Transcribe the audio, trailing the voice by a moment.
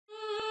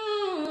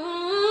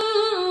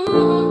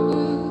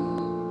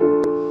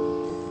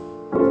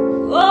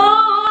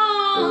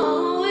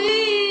Oh,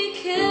 he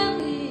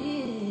kept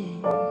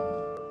me.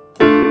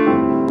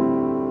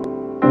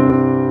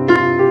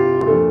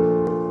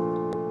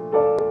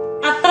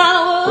 I thought I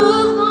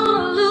was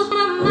gonna lose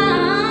my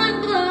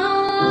mind,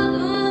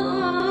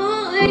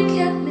 but he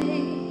kept me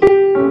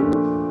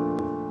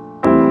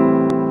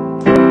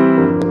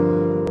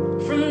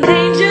from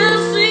danger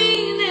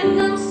seen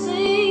and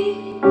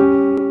unseen.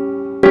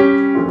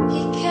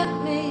 He kept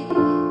me.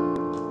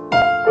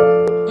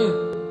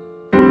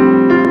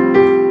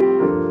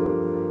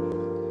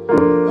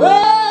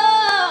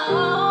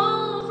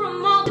 Oh,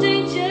 from all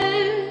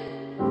danger,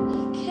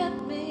 he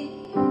kept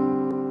me.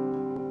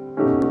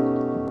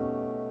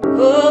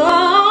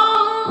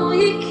 Oh,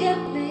 he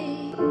kept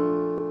me.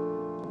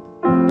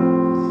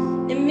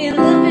 It may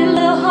live me a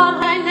little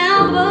hard right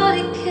now, but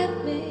he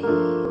kept me.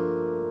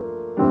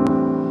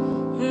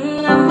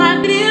 I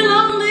might be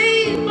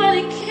lonely, but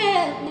he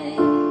kept me.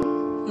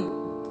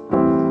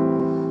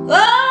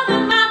 Oh,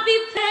 there might be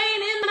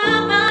pain in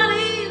my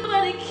body,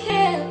 but he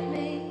kept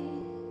me.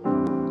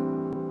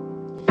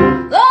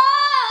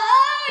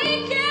 Oh,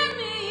 he kept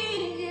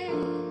me, yeah.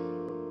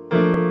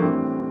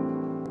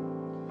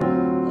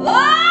 Oh,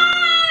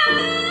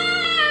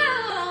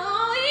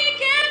 he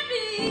kept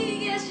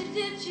me. Yes, you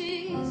did,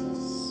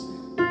 Jesus.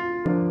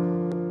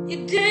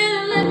 You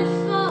didn't let me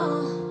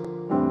fall.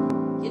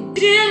 You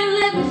didn't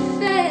let me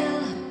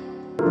fail.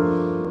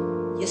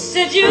 You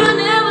said you would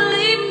never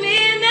leave me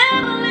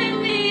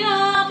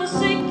or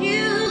forsake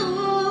you.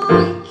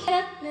 You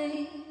kept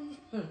me.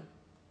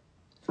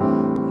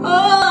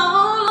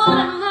 Oh, Lord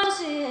have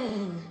mercy.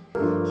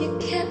 You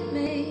kept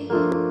me.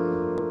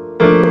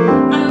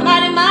 I'm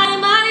mighty,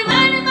 mighty, mighty,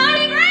 mighty,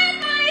 mighty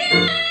grateful.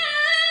 You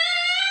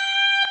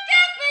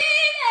kept me,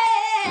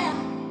 yeah.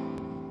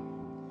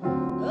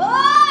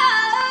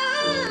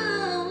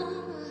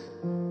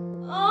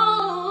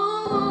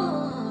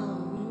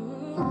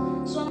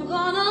 So I'm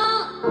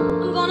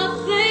gonna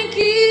thank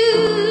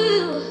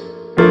you.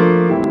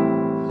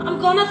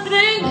 I'm gonna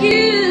thank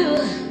you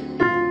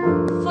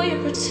for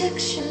your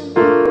protection,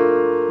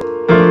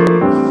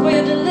 for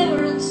your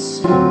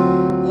deliverance.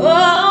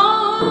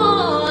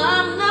 Oh,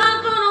 I'm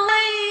not gonna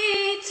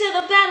wait till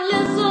the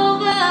battle is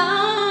over.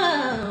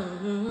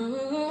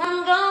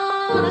 I'm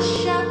gonna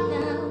shout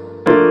now.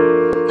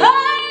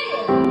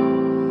 Oh,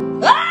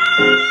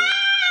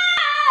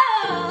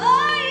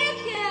 oh,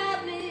 you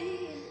kept me.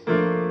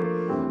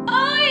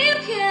 Oh, you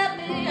kept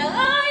me.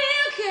 Oh,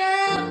 you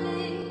kept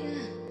me.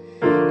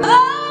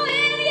 Oh,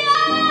 in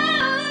your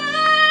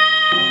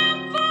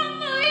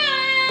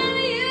hand,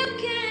 you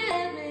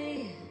kept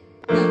me.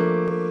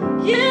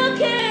 You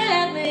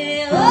kept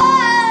me. Oh,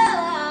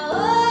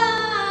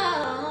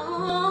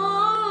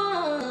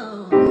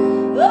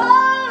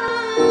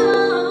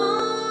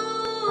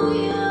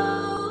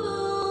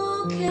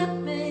 you kept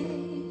me.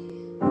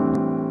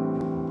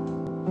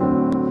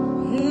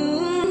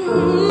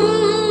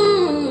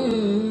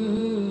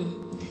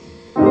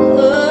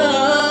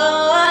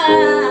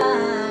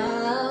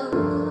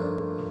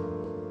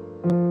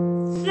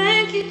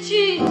 Thank you,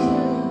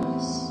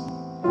 Jesus.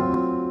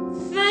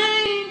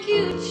 Thank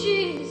you,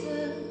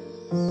 Jesus.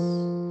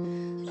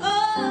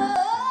 Oh,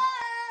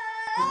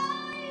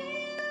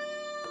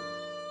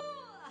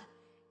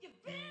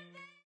 you've been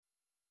there.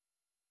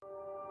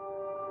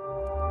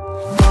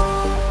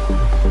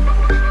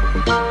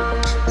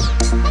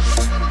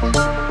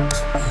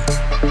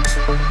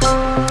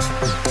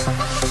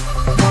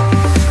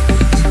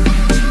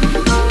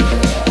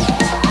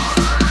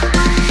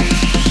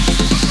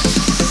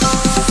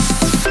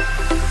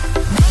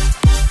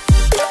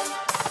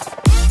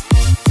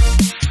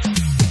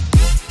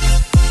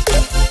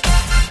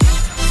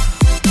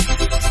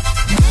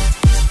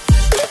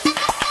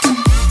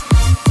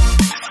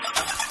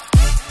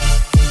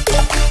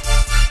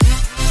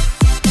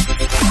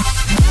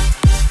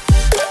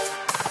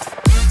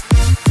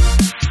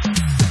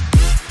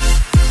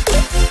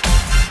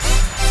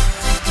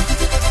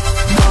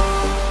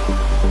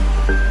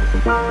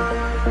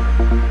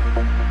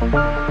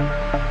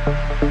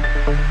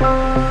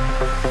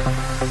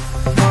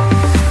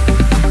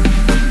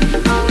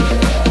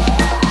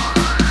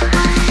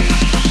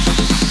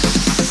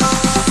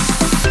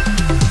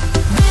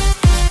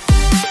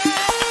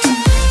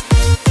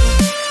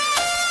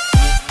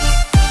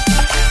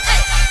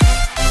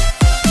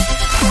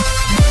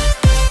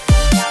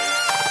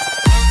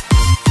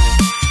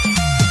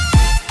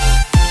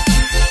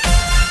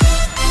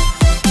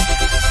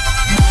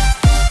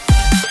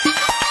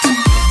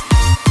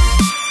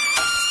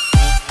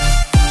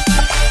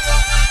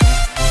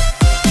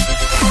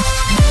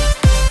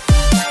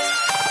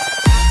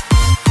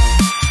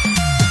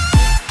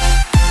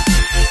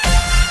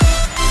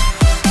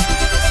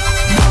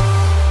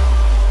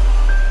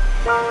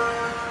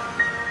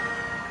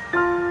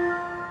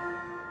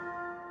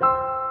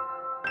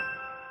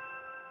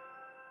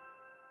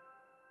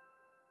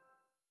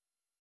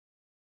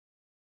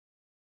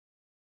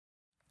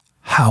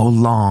 How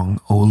long,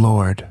 O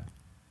Lord?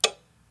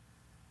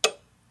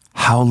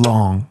 How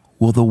long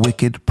will the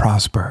wicked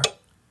prosper?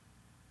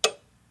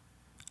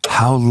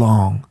 How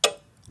long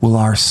will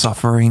our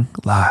suffering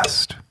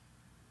last?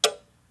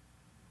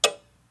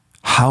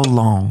 How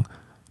long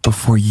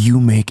before you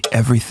make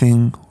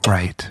everything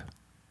right?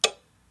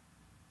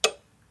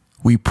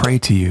 We pray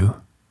to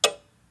you,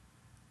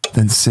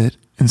 then sit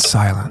in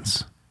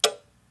silence,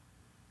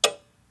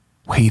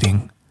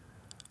 waiting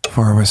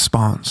for a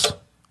response.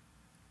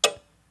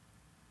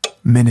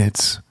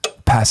 Minutes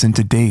pass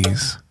into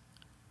days.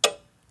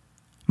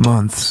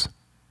 Months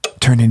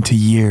turn into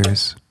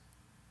years.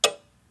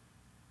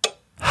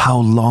 How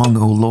long,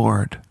 O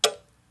Lord?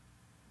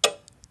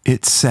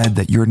 It's said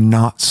that you're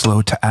not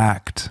slow to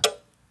act,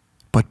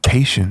 but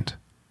patient,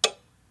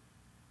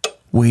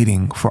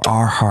 waiting for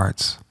our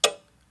hearts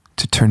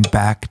to turn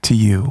back to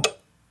you.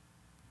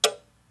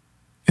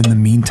 In the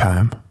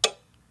meantime,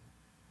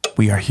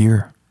 we are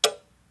here,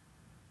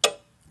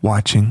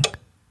 watching,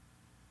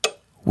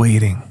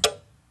 waiting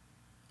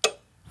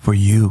for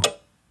you.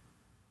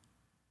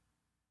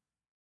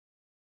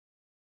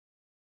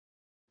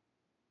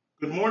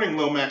 Good morning,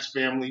 Lomax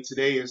family.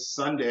 Today is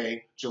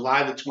Sunday,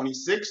 July the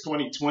 26th,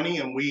 2020,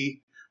 and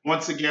we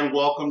once again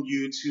welcome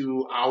you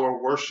to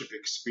our worship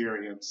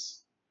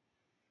experience.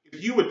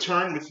 If you would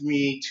turn with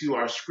me to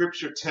our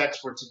scripture text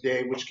for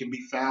today, which can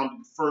be found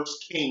in 1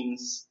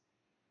 Kings,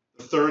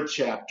 the 3rd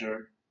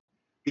chapter,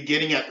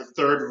 beginning at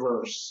the 3rd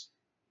verse,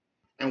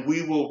 and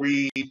we will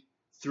read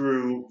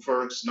through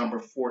verse number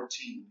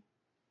 14.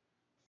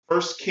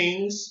 1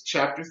 Kings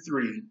chapter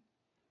 3,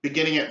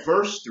 beginning at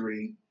verse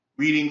 3,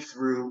 reading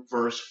through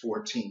verse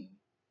 14.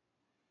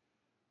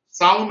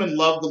 Solomon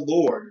loved the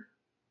Lord,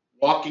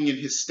 walking in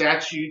his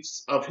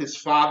statutes of his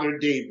father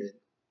David.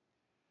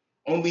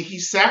 Only he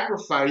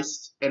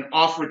sacrificed and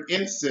offered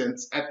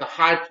incense at the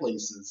high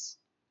places.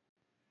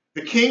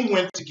 The king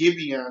went to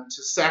Gibeon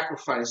to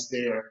sacrifice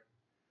there,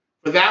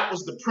 for that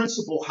was the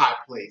principal high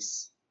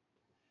place.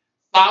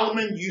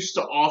 Solomon used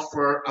to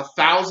offer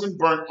 1,000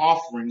 burnt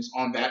offerings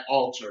on that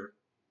altar.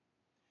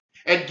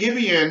 At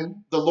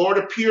Gibeon, the Lord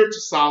appeared to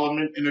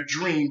Solomon in a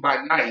dream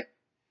by night,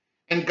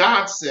 and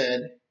God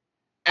said,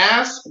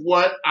 "Ask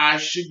what I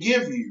should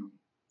give you."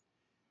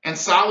 And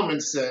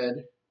Solomon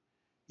said,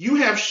 "You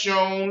have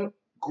shown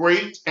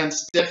great and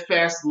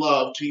steadfast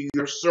love to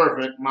your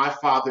servant, my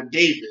father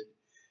David,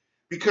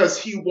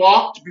 because he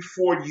walked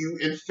before you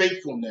in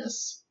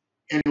faithfulness,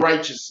 in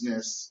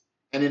righteousness,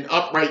 and in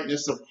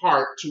uprightness of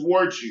heart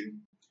towards you.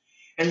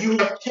 And you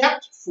have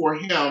kept for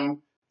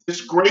him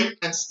this great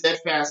and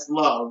steadfast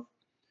love,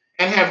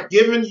 and have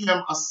given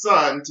him a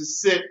son to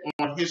sit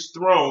on his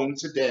throne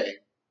today.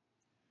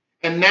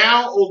 And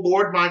now, O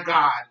Lord my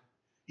God,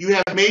 you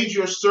have made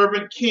your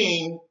servant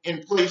king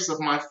in place of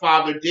my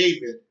father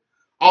David,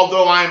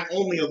 although I am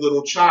only a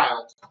little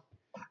child.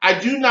 I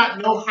do not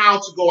know how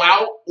to go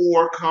out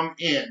or come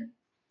in.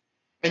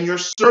 And your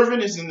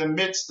servant is in the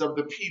midst of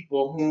the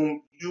people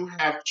whom you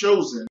have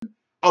chosen,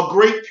 a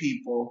great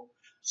people,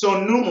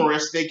 so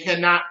numerous they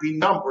cannot be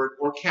numbered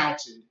or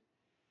counted.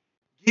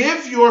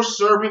 Give your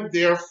servant,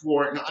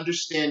 therefore, an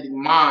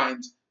understanding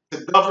mind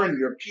to govern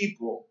your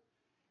people,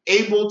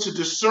 able to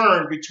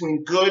discern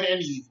between good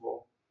and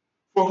evil.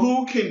 For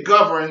who can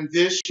govern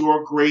this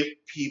your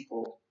great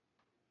people?"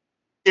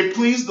 It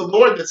pleased the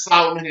Lord that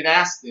Solomon had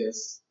asked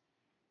this.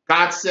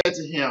 God said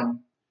to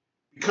him,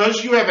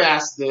 "Because you have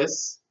asked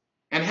this,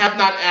 and have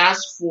not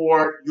asked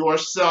for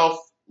yourself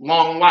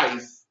long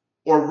life,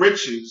 or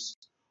riches,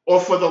 or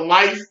for the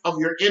life of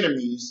your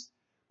enemies,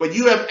 but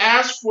you have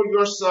asked for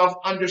yourself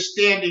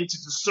understanding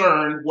to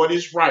discern what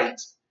is right,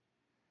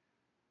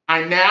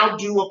 I now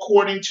do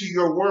according to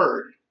your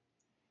word.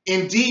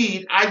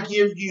 Indeed, I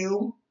give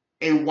you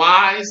a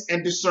wise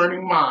and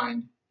discerning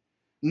mind.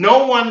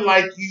 No one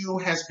like you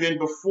has been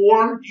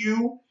before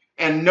you,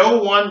 and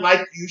no one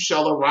like you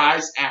shall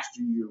arise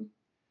after you.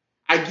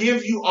 I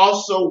give you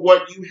also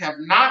what you have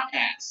not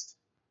asked,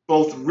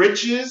 both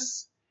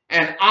riches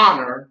and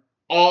honor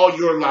all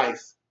your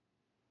life.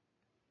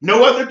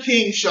 No other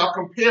king shall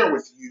compare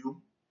with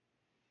you.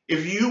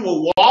 If you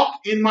will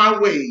walk in my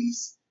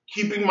ways,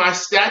 keeping my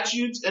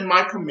statutes and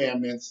my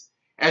commandments,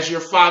 as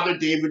your father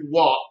David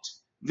walked,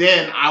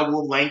 then I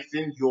will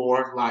lengthen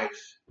your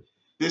life."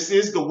 This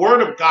is the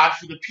word of God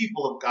for the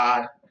people of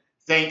God.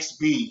 Thanks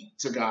be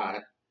to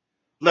God.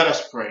 Let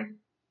us pray.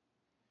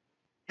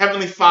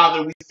 Heavenly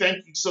Father, we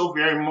thank you so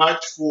very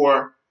much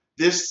for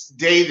this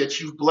day that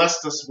you've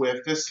blessed us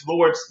with, this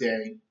Lord's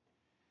Day.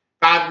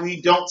 God,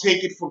 we don't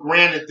take it for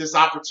granted, this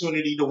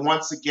opportunity to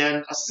once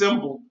again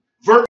assemble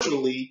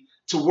virtually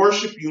to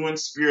worship you in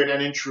spirit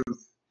and in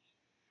truth.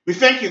 We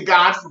thank you,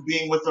 God, for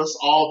being with us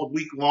all the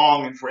week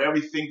long and for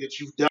everything that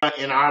you've done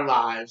in our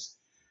lives.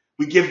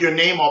 We give your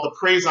name all the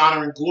praise,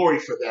 honor, and glory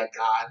for that,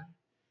 God.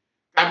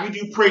 God, we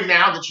do pray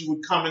now that you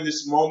would come in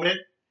this moment.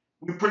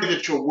 We pray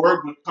that your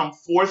word would come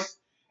forth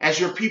as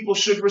your people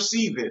should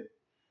receive it.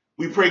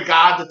 We pray,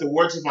 God, that the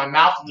words of my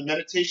mouth and the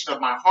meditation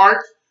of my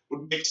heart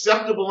would be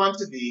acceptable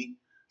unto thee.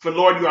 For,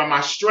 Lord, you are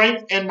my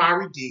strength and my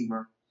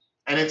redeemer.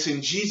 And it's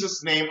in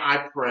Jesus' name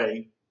I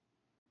pray.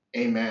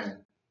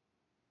 Amen.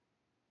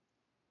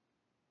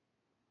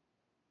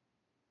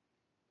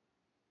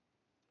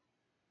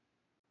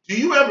 Do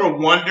you ever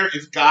wonder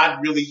if God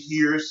really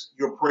hears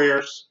your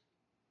prayers?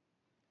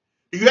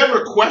 Do you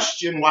ever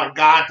question why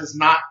God does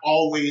not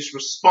always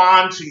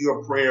respond to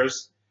your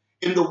prayers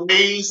in the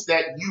ways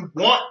that you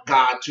want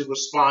God to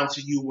respond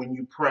to you when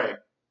you pray?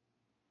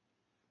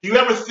 Do you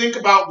ever think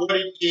about what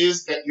it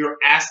is that you're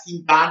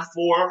asking God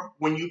for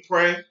when you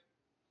pray?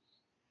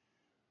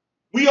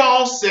 We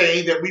all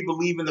say that we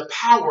believe in the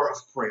power of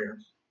prayer.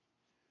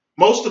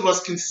 Most of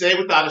us can say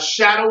without a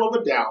shadow of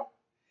a doubt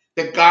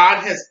that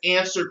God has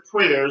answered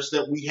prayers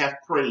that we have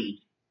prayed.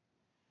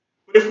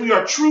 But if we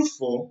are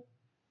truthful,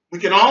 we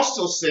can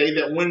also say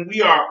that when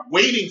we are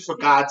waiting for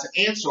God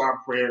to answer our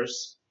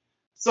prayers,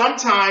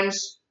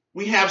 sometimes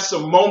we have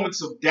some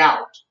moments of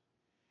doubt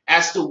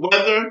as to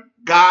whether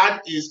God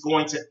is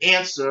going to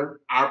answer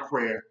our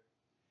prayer.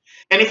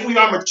 And if we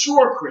are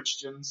mature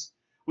Christians,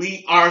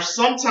 we are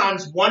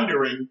sometimes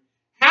wondering,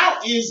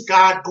 how is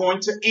God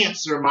going to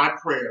answer my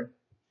prayer?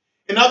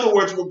 In other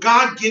words, will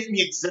God give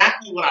me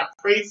exactly what I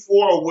prayed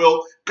for, or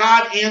will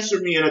God answer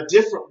me in a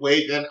different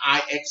way than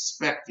I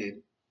expected?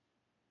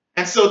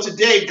 And so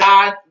today,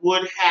 God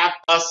would have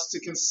us to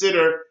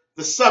consider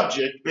the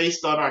subject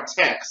based on our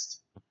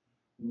text.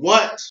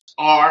 What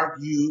are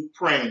you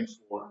praying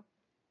for?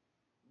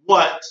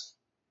 What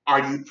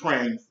are you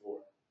praying for?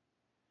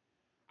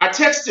 Our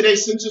text today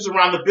centers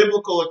around the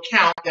biblical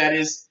account that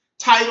is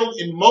titled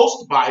in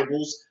most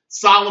Bibles,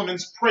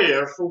 Solomon's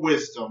Prayer for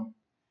Wisdom.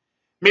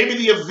 Maybe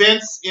the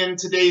events in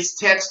today's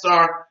text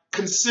are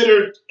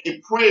considered a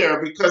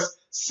prayer because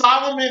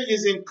Solomon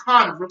is in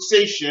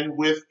conversation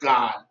with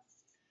God.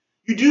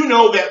 You do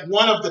know that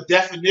one of the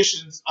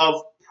definitions of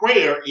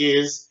prayer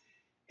is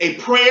a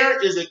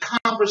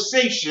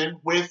conversation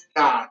with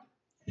God.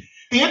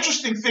 The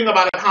interesting thing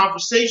about a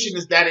conversation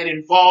is that it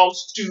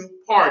involves two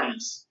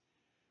parties.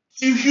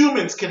 Two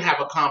humans can have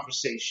a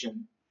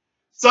conversation.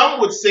 Some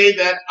would say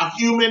that a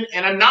human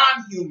and a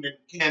non-human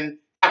can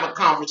have a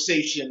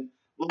conversation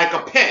like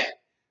a pet,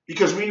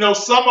 because we know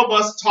some of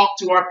us talk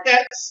to our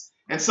pets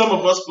and some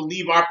of us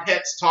believe our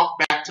pets talk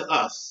back to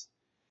us.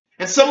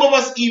 And some of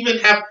us even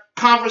have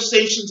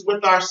conversations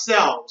with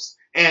ourselves,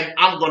 and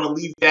I'm going to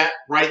leave that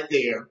right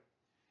there.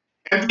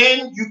 And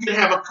then you can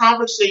have a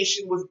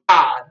conversation with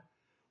God,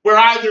 where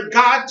either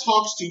God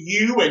talks to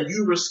you and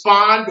you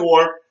respond,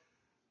 or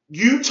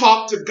you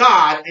talk to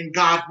God and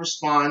God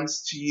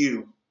responds to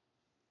you.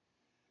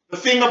 The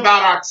thing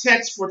about our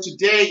text for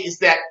today is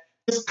that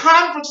this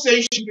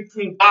conversation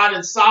between God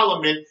and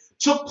Solomon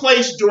took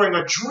place during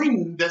a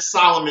dream that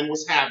Solomon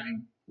was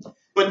having.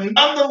 But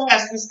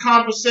nonetheless, this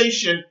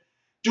conversation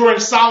during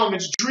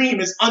Solomon's dream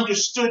is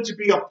understood to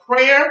be a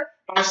prayer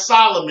by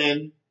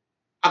Solomon,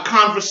 a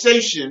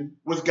conversation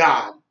with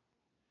God.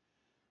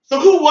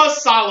 So who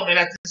was Solomon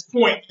at this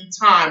point in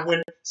time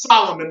when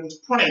Solomon was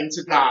praying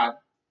to God?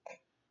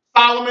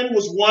 Solomon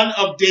was one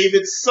of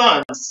David's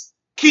sons,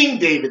 King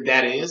David,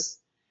 that is.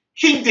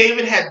 King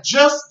David had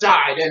just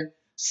died, and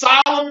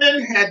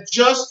Solomon had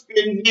just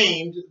been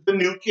named the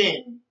new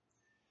king.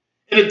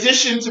 In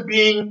addition to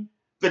being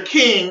the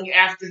king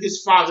after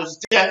his father's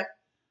death,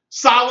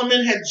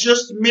 Solomon had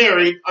just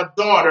married a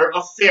daughter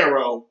of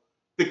Pharaoh,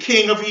 the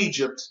king of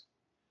Egypt.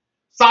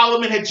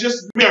 Solomon had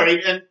just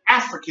married an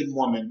African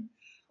woman,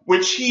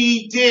 which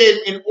he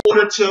did in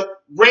order to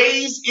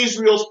raise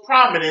Israel's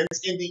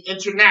prominence in the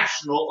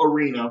international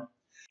arena.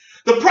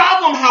 The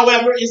problem,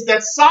 however, is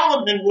that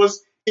Solomon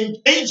was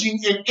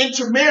engaging in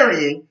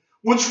intermarrying,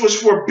 which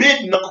was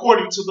forbidden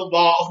according to the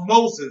law of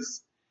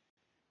Moses,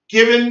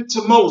 given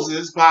to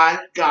Moses by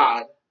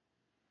God.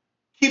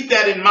 Keep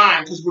that in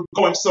mind because we're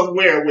going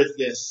somewhere with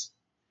this.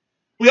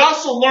 We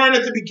also learn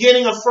at the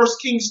beginning of 1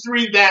 Kings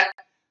 3 that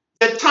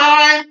the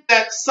time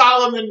that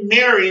Solomon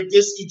married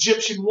this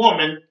Egyptian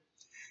woman,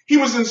 he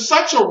was in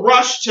such a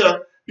rush to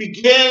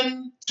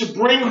begin to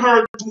bring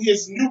her to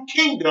his new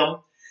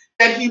kingdom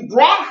that he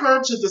brought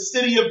her to the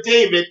city of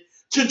David,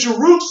 to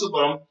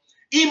Jerusalem,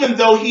 even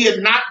though he had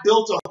not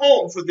built a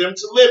home for them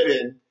to live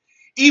in,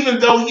 even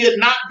though he had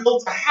not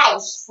built a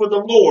house for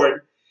the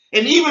Lord,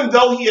 and even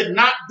though he had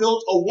not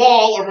built a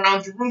wall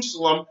around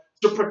Jerusalem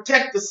to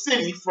protect the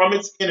city from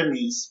its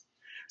enemies.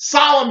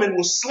 Solomon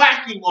was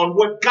slacking on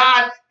what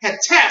God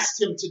had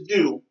tasked him to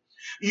do.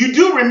 You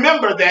do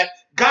remember that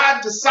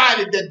God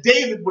decided that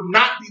David would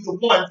not be the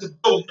one to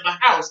build him a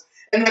house,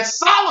 and that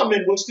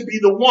Solomon was to be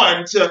the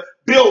one to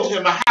build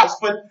him a house.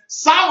 But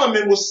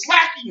Solomon was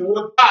slacking in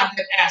what God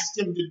had asked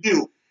him to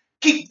do.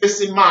 Keep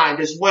this in mind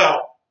as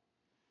well.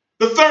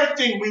 The third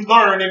thing we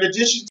learn, in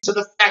addition to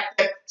the fact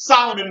that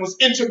Solomon was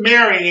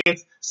intermarrying and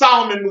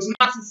Solomon was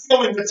not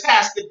fulfilling the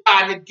task that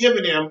God had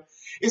given him,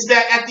 is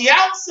that at the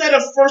outset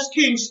of 1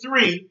 Kings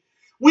 3,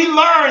 we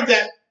learn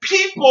that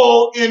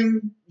people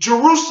in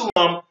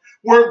Jerusalem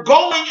were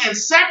going and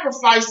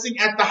sacrificing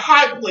at the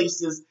high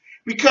places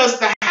because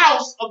the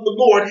house of the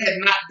Lord had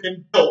not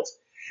been built.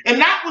 And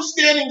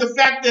notwithstanding the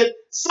fact that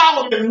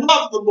Solomon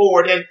loved the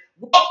Lord and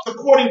walked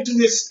according to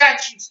his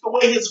statutes the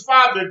way his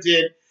father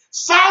did,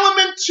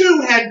 Solomon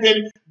too had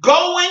been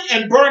going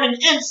and burning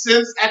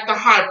incense at the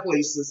high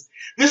places.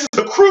 This is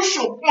a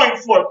crucial point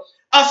for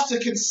us to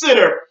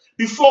consider,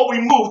 before we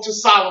move to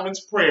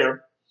Solomon's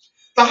prayer.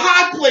 The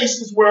high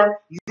places were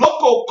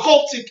local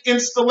cultic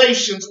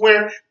installations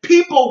where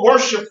people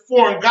worship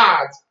foreign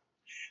gods.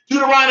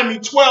 Deuteronomy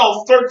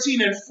 12,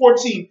 13, and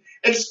 14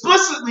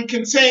 explicitly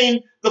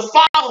contain the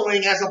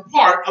following as a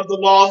part of the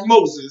law of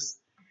Moses.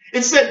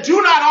 It said,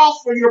 do not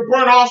offer your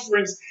burnt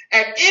offerings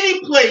at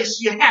any place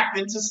you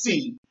happen to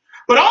see,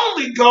 but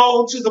only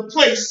go to the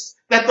place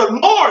that the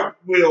Lord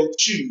will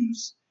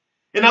choose.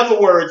 In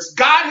other words,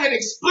 God had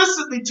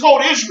explicitly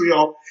told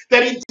Israel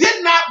that he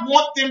did not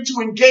want them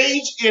to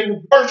engage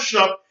in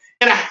worship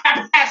in a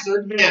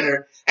haphazard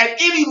manner at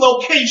any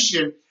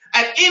location,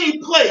 at any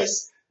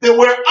place that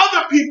where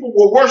other people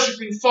were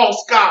worshiping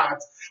false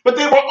gods. But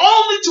they were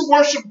only to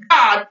worship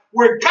God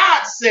where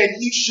God said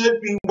he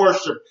should be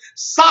worshiped.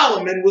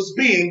 Solomon was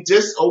being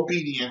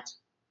disobedient.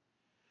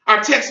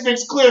 Our text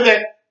makes clear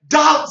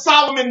that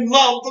Solomon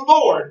loved the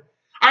Lord.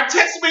 Our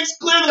text makes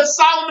clear that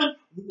Solomon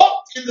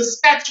walked in the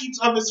statutes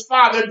of his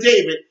father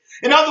David.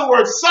 In other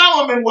words,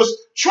 Solomon was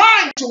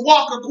trying to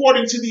walk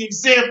according to the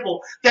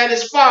example that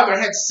his father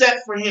had set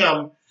for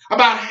him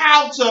about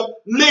how to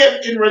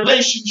live in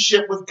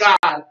relationship with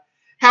God.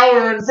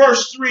 However, in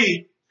verse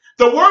 3,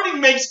 the wording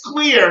makes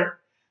clear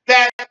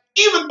that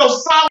even though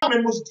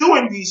Solomon was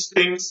doing these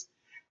things,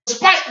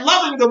 despite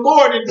loving the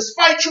Lord and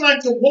despite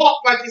trying to walk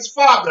like his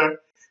father,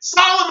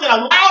 Solomon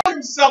allowed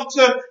himself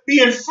to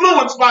be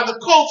influenced by the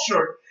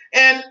culture.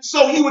 And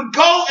so he would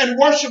go and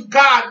worship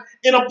God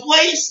in a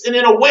place and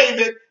in a way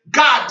that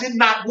God did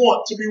not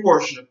want to be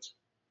worshiped.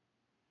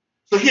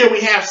 So here we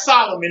have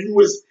Solomon,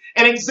 who is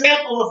an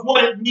example of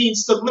what it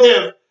means to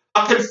live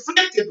a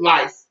conflicted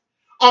life.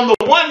 On the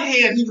one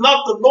hand, he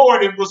loved the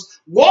Lord and was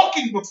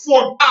walking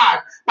before God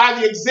by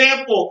the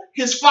example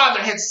his father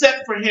had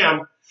set for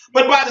him.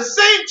 But by the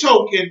same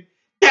token,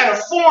 he had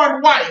a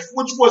foreign wife,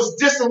 which was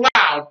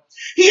disallowed.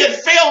 He had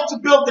failed to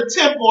build the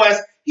temple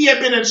as he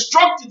had been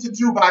instructed to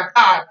do by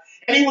God.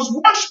 And he was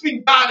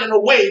worshiping God in a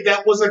way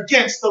that was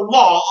against the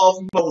law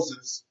of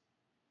Moses.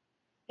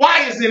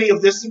 Why is any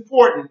of this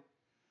important?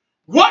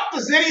 What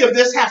does any of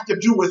this have to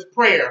do with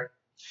prayer?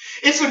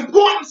 It's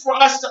important for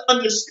us to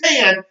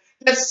understand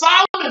that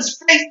Solomon's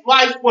faith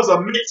life was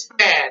a mixed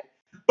bag,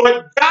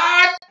 but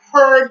God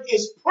heard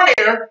his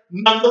prayer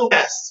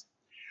nonetheless.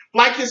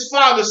 Like his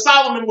father,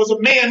 Solomon was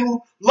a man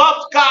who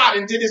loved God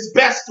and did his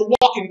best to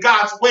walk in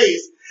God's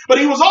ways, but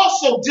he was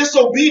also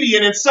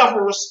disobedient in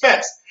several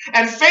respects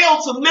and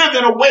failed to live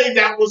in a way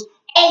that was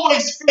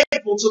always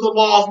faithful to the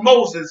law of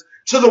Moses,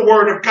 to the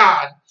word of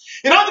God.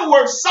 In other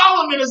words,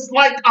 Solomon is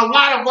like a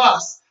lot of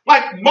us,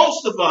 like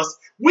most of us.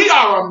 We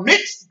are a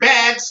mixed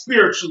bag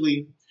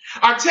spiritually.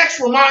 Our text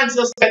reminds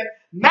us that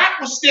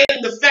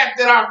notwithstanding the fact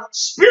that our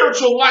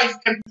spiritual life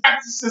and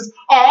practices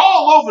are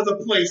all over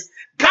the place,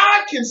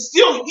 God can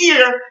still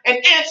hear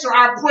and answer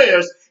our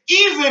prayers,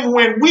 even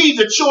when we,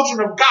 the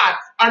children of God,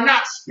 are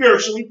not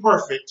spiritually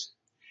perfect.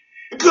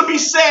 It could be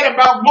said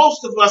about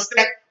most of us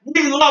that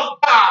we love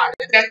God,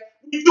 that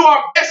we do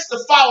our best to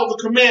follow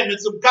the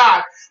commandments of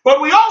God,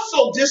 but we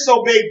also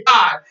disobey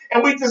God,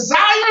 and we desire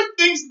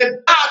things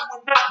that God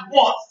would not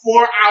want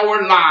for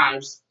our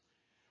lives.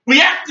 We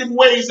act in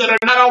ways that are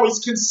not always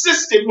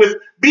consistent with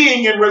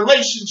being in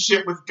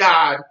relationship with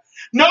God.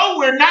 No,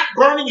 we're not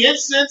burning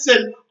incense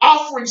and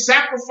offering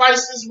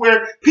sacrifices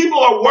where people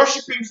are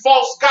worshiping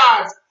false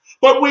gods,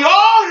 but we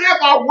all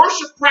have our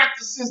worship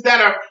practices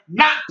that are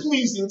not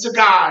pleasing to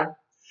God.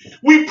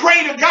 We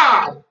pray to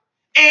God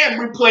and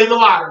we play the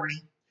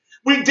lottery.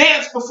 We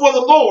dance before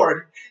the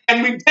Lord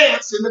and we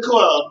dance in the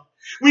club.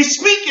 We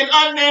speak in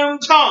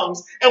unnamed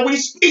tongues and we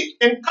speak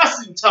in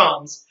cussing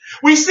tongues.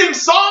 We sing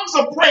songs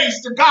of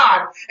praise to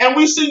God and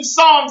we sing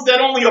songs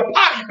that only a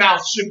potty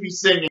mouth should be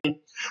singing.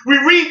 We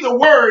read the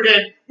word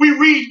and we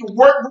read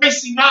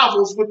racy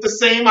novels with the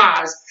same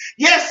eyes.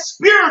 Yes,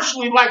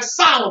 spiritually, like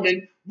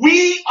Solomon,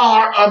 we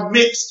are a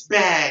mixed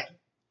bag.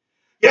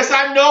 Yes,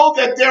 I know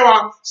that there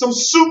are some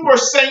super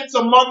saints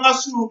among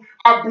us who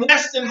are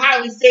blessed and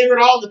highly favored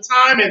all the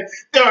time, and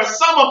there are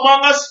some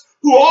among us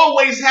who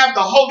always have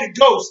the Holy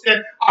Ghost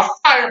and are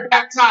fire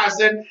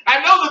baptized. And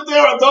I know that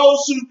there are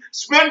those who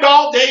spend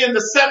all day in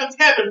the seventh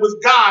heaven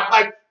with God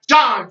like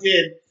John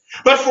did.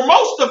 But for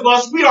most of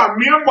us, we are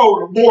mere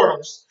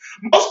mortals.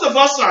 Most of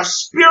us are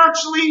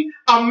spiritually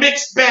a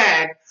mixed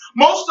bag.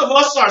 Most of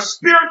us are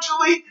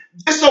spiritually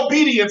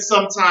disobedient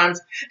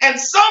sometimes. And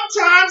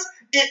sometimes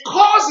it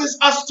causes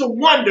us to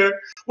wonder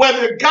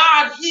whether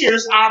God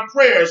hears our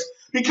prayers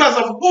because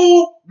of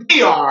who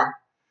we are.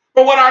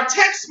 But what our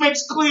text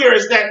makes clear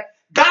is that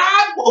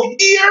God will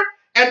hear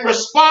and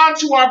respond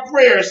to our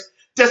prayers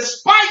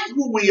despite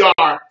who we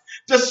are,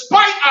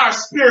 despite our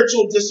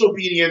spiritual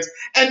disobedience,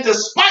 and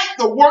despite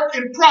the work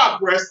in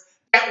progress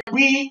that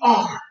we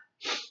are.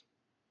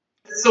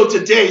 So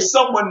today,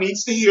 someone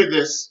needs to hear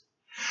this.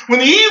 When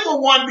the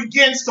evil one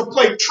begins to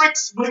play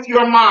tricks with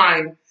your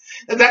mind,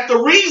 that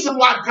the reason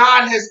why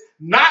God has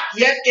not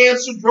yet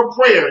answered your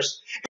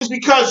prayers is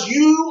because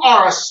you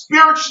are a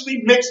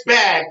spiritually mixed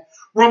bag.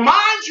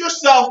 Remind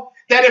yourself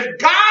that if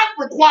God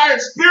required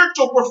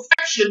spiritual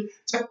perfection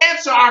to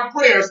answer our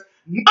prayers,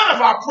 none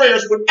of our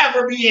prayers would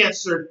ever be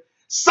answered.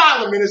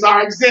 Solomon is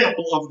our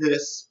example of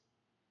this.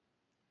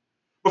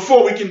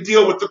 Before we can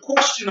deal with the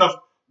question of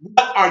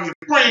what are you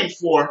praying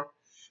for,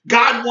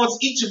 God wants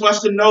each of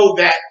us to know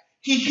that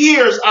he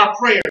hears our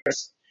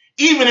prayers,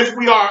 even if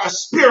we are a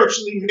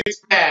spiritually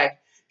mixed bag,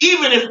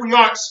 even if we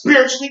aren't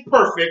spiritually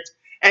perfect,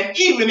 and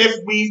even if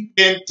we've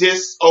been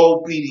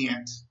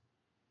disobedient.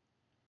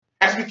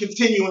 As we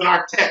continue in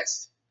our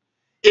text,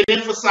 it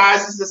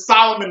emphasizes that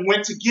Solomon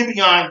went to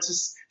Gibeon to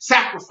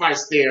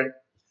sacrifice there.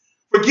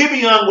 For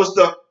Gibeon was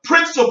the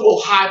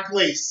principal high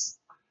place.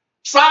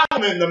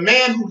 Solomon, the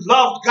man who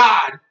loved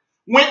God,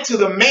 went to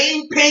the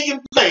main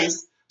pagan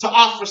place to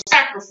offer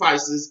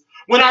sacrifices,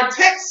 when our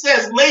text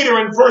says later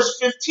in verse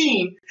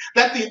 15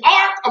 that the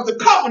Ark of the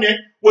Covenant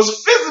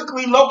was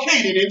physically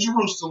located in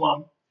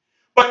Jerusalem.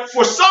 But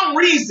for some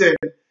reason,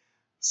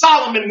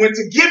 Solomon went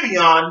to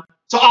Gibeon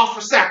to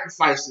offer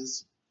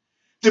sacrifices.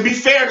 To be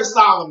fair to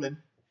Solomon,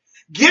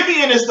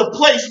 Gibeon is the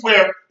place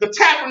where the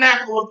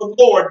tabernacle of the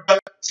Lord, the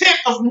tent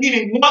of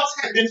meeting, once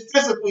had been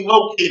physically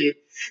located.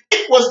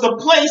 It was the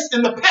place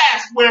in the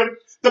past where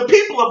the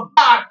people of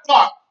God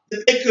thought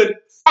that they could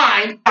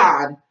find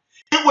God.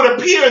 It would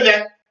appear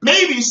that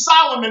maybe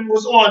Solomon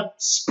was on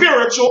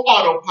spiritual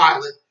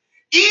autopilot.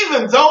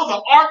 Even though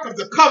the Ark of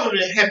the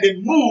Covenant had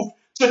been moved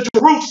to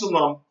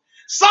Jerusalem,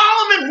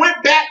 Solomon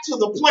went back to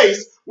the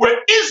place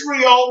where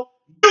Israel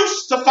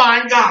used to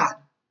find God.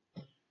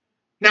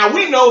 Now,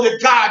 we know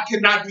that God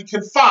cannot be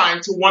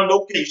confined to one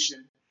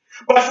location.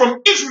 But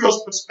from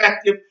Israel's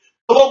perspective,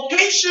 the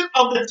location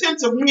of the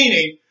tent of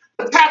meeting,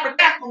 the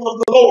tabernacle of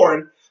the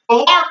Lord, the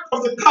Ark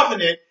of the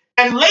Covenant,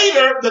 and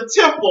later the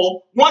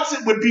temple, once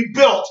it would be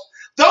built,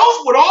 those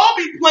would all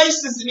be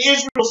places in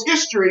Israel's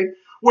history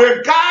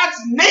where God's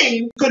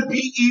name could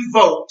be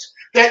evoked,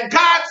 that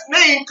God's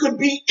name could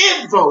be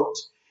invoked.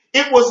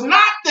 It was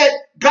not that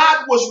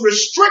God was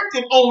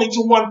restricted only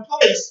to one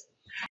place,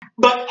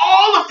 but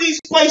all of these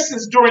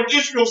places during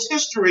Israel's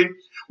history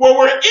were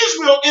where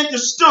Israel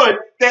understood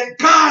that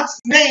God's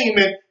name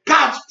and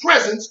God's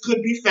presence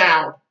could be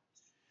found.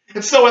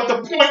 And so at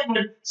the point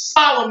when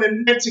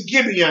Solomon went to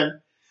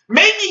Gibeon,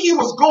 maybe he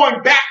was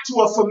going back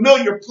to a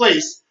familiar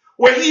place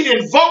where he'd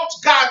invoked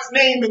God's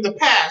name in the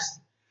past.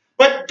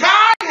 But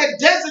God had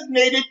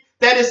designated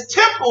that his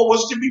temple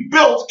was to be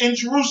built in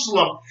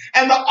Jerusalem,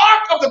 and the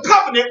Ark of the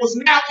Covenant was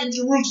now in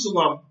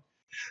Jerusalem.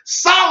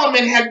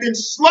 Solomon had been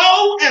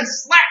slow and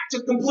slack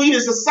to complete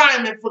his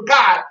assignment for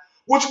God,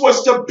 which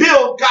was to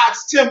build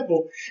God's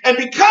temple. And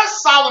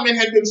because Solomon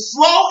had been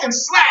slow and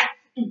slack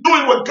in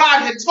doing what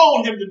God had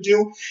told him to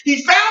do,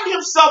 he found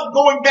himself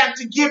going back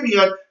to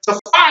Gibeon to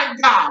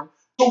find God,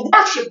 to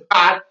worship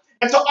God,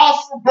 and to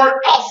offer burnt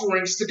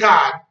offerings to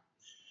God.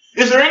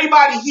 Is there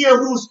anybody here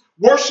whose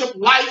worship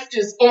life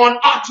is on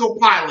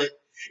autopilot?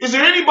 Is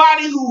there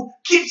anybody who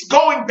keeps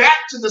going back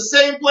to the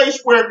same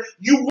place where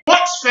you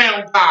once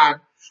found God?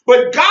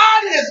 But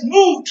God has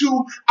moved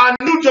to a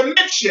new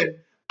dimension,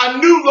 a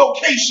new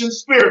location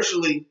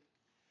spiritually.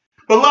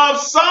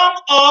 Beloved, some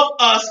of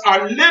us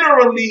are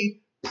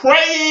literally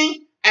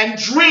praying and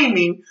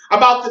dreaming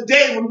about the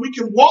day when we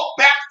can walk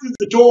back through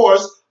the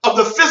doors of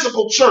the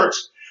physical church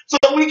so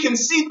that we can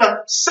see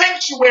the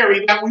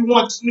sanctuary that we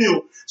once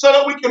knew, so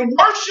that we can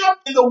worship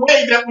in the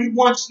way that we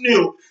once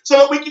knew, so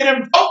that we can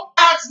invoke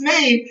God's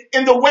name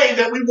in the way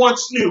that we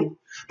once knew.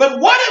 But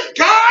what if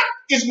God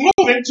is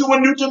moving to a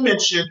new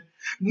dimension?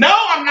 No,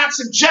 I'm not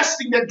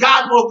suggesting that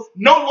God will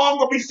no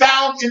longer be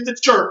found in the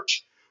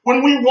church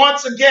when we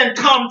once again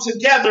come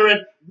together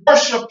and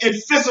worship in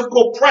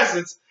physical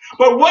presence.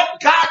 But what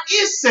God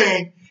is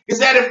saying is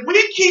that if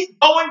we keep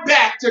going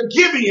back to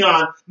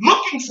Gibeon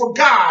looking for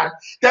God,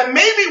 that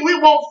maybe we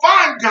won't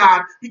find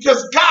God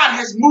because God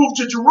has moved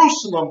to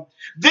Jerusalem.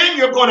 Then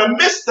you're going to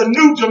miss the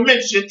new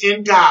dimension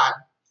in God.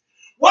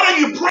 What are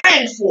you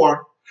praying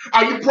for?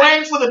 Are you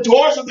praying for the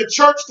doors of the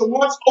church to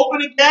once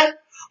open again?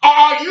 Or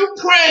are you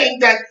praying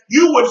that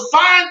you would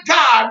find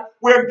God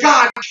where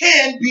God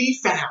can be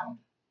found?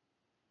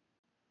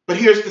 But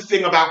here's the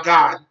thing about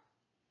God.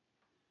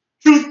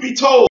 Truth be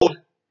told,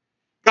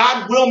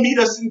 God will meet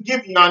us in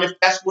Gibeon if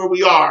that's where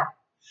we are.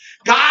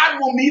 God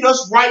will meet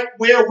us right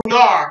where we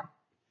are.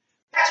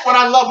 That's what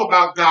I love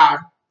about God.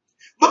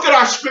 Look at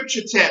our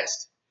scripture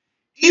text.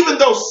 Even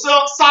though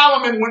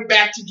Solomon went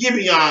back to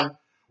Gibeon,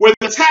 where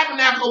the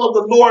tabernacle of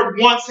the Lord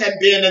once had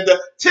been, and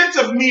the tent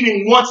of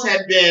meeting once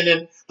had been,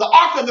 and the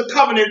Ark of the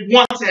Covenant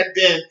once had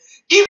been,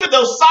 even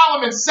though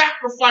Solomon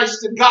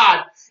sacrificed to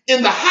God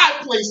in the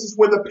high places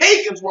where the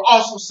pagans were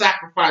also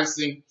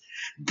sacrificing,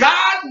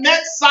 God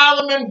met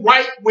Solomon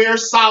right where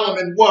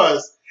Solomon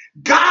was.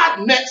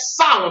 God met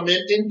Solomon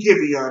in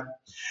Gibeon.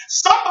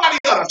 Somebody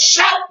ought to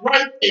shout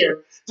right there.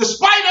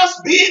 Despite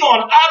us being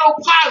on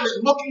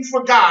autopilot looking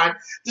for God,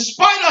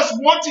 despite us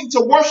wanting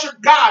to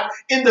worship God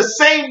in the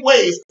same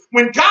ways,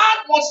 when God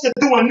wants to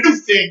do a new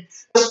thing,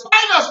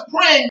 despite us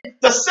praying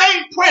the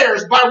same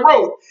prayers by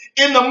rote,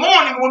 in the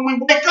morning when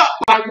we wake up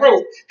by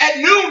rote, at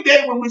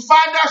noonday when we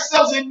find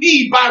ourselves in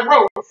need by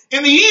rote,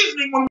 in the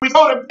evening when we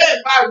go to bed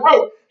by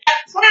rote,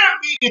 at prayer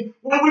meeting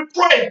when we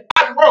pray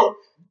God wrote,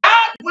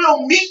 God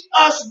will meet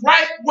us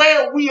right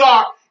where we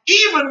are,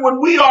 even when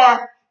we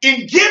are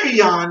in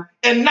Gibeon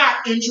and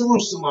not in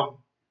Jerusalem.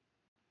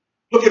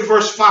 Look at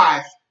verse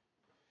 5.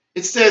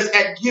 It says,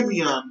 at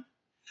Gibeon,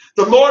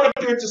 the Lord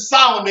appeared to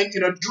Solomon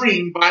in a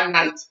dream by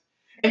night.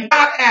 And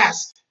God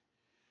asked,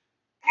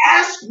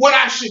 ask what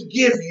I should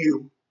give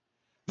you.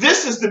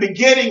 This is the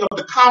beginning of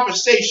the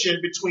conversation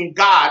between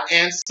God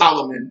and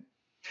Solomon.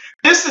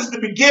 This is the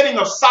beginning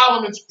of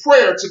Solomon's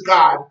prayer to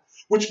God,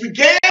 which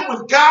began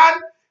with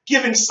God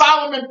giving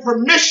Solomon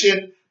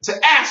permission to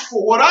ask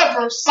for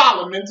whatever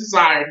Solomon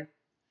desired.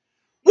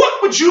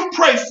 What would you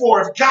pray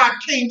for if God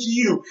came to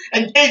you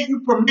and gave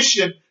you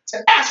permission to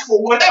ask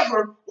for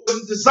whatever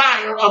was the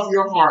desire of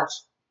your heart?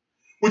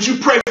 Would you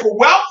pray for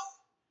wealth?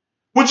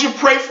 Would you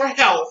pray for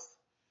health?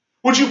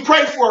 Would you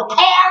pray for a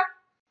car?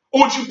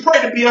 Or would you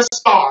pray to be a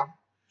star?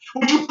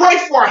 Would you pray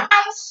for a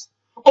house?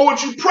 Or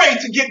would you pray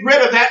to get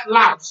rid of that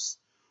louse?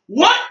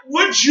 What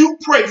would you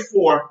pray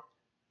for?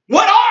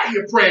 What are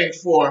you praying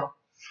for?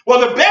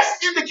 Well, the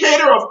best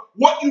indicator of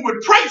what you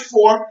would pray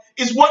for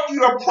is what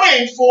you are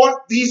praying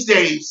for these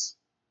days.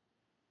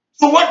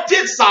 So what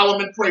did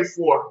Solomon pray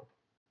for?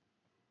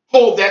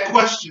 Hold that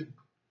question.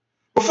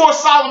 Before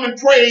Solomon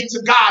prayed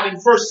to God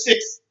in verse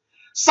 6,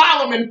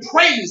 Solomon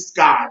praised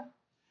God.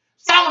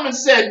 Solomon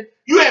said,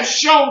 you have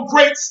shown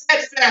great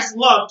steadfast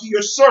love to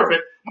your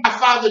servant, my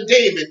father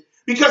David,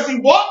 because he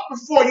walked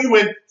before you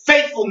in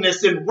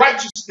faithfulness and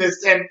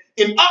righteousness and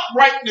in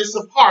uprightness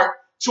of heart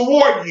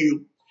toward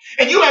you.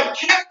 And you have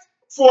kept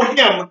for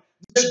him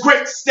this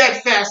great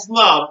steadfast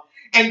love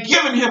and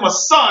given him a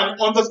son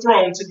on the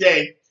throne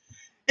today.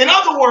 In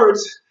other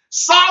words,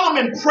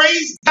 Solomon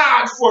praised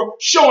God for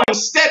showing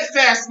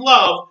steadfast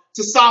love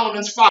to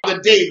Solomon's father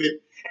David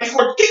and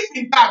for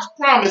keeping God's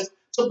promise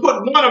to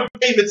put one of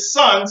David's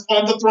sons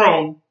on the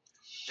throne.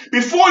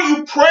 Before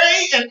you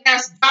pray and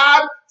ask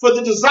God for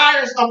the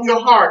desires of your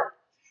heart,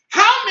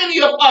 how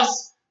many of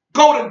us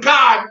go to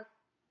God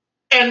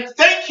and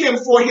thank him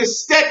for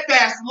his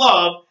steadfast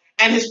love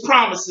and his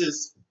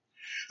promises?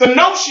 The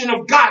notion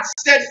of God's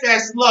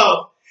steadfast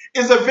love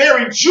is a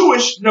very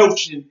Jewish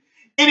notion.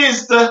 It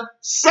is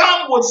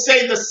some would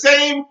say the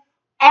same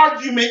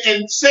argument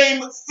and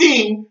same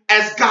theme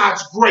as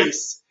God's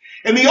grace.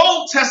 In the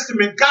Old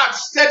Testament, God's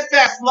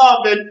steadfast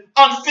love and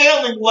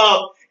unfailing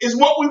love is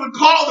what we would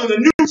call in the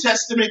New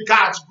Testament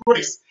God's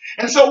grace.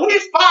 And so we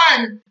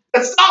find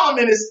that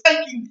Solomon is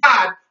thanking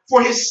God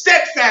for his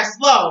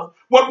steadfast love,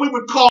 what we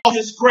would call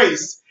his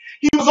grace.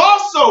 He was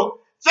also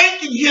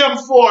thanking him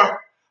for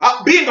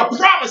being a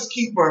promise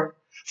keeper,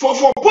 for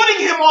putting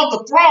him on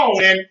the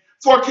throne and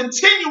for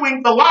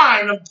continuing the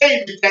line of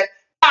David that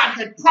God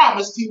had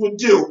promised he would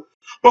do.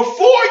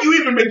 Before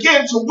you even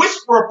begin to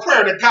whisper a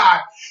prayer to God,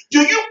 do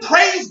you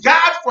praise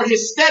God for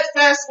his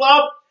steadfast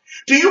love?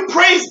 Do you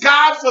praise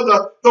God for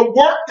the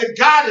work that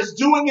God is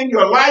doing in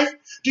your life?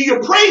 Do you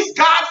praise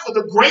God for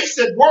the grace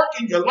at work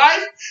in your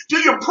life? Do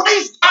you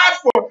praise God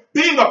for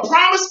being a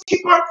promise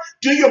keeper?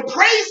 Do you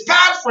praise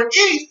God for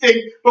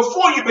anything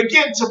before you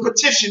begin to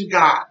petition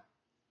God?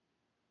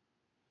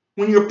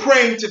 When you're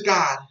praying to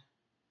God,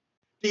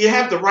 do you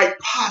have the right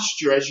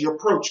posture as you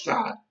approach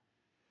God?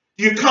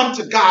 Do you come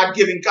to God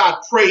giving God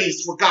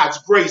praise for God's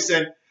grace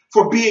and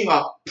for being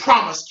a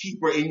promise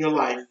keeper in your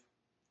life?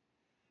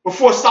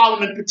 Before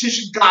Solomon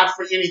petitioned God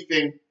for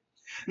anything,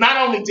 not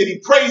only did he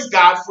praise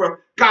God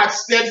for God's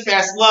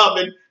steadfast love,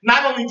 and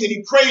not only did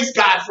he praise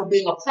God for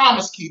being a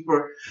promise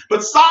keeper,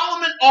 but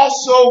Solomon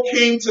also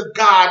came to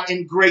God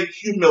in great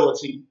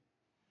humility.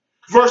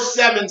 Verse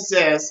 7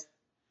 says,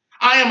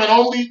 I am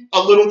only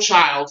a little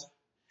child.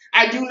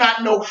 I do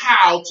not know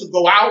how to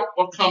go out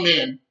or come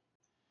in.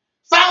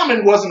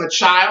 Solomon wasn't a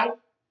child.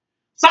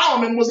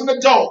 Solomon was an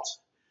adult.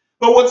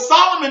 But what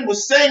Solomon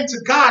was saying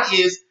to God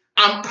is,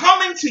 I'm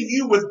coming to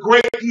you with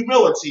great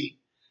humility,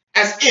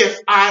 as if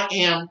I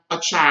am a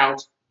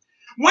child.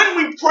 When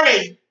we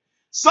pray,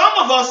 some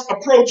of us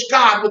approach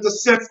God with a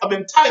sense of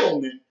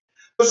entitlement.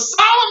 But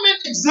Solomon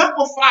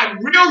exemplified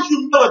real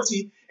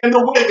humility in the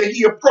way that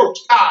he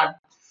approached God.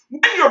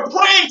 When you're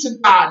praying to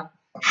God,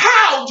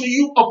 how do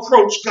you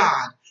approach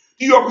God?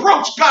 Do you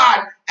approach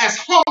God as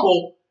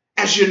humble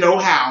as you know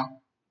how?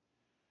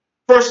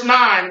 Verse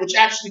 9, which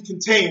actually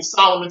contains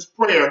Solomon's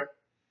prayer,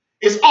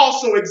 is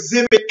also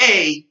Exhibit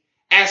A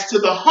as to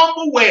the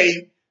humble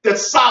way that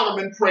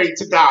Solomon prayed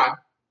to God.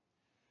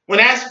 When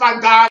asked by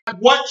God,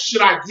 what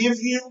should I give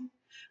you?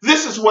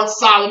 This is what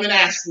Solomon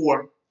asked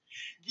for.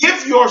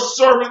 Give your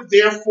servant,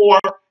 therefore,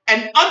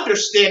 an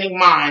understanding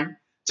mind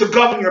to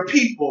govern your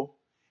people,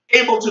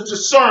 able to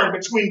discern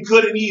between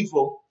good and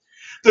evil.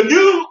 The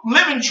New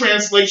Living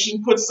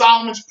Translation puts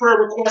Solomon's prayer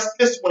request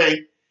this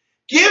way.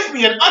 Give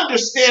me an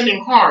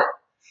understanding heart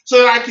so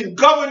that I can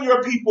govern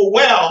your people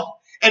well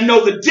and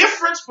know the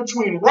difference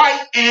between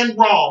right and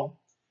wrong.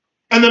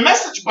 And the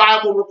Message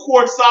Bible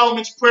records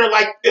Solomon's prayer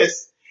like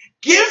this.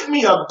 Give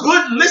me a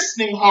good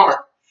listening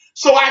heart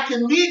so I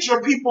can lead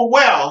your people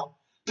well,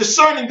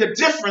 discerning the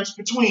difference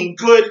between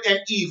good and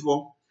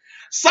evil.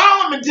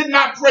 Solomon did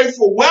not pray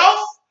for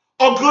wealth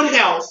or good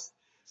health.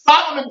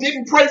 Solomon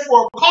didn't pray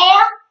for a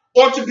car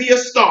or to be a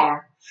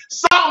star.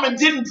 Solomon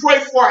didn't pray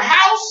for a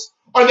house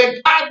or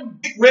that God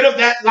would get rid of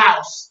that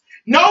louse.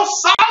 No,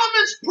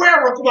 Solomon's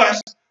prayer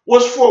request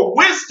was for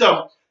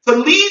wisdom to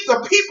lead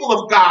the people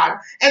of God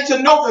and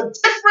to know the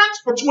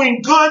difference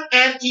between good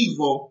and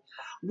evil.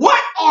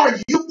 What are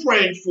you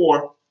praying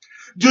for?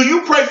 Do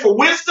you pray for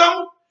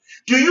wisdom?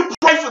 Do you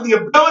pray for the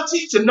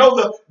ability to know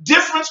the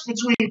difference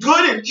between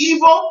good and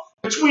evil,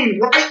 between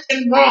right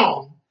and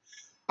wrong?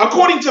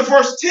 According to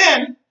verse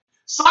 10,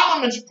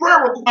 Solomon's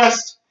prayer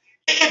request,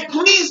 it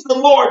pleased the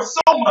Lord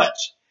so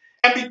much.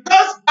 And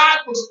because God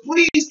was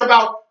pleased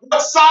about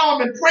what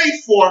Solomon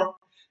prayed for,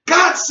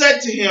 God said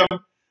to him,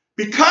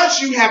 because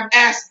you have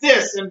asked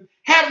this and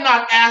have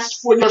not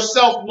asked for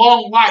yourself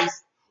long life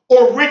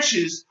or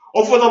riches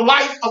or for the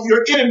life of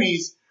your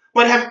enemies,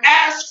 but have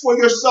asked for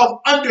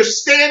yourself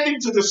understanding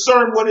to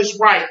discern what is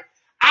right,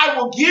 I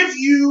will give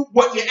you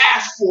what you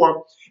asked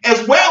for,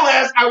 as well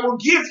as I will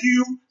give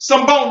you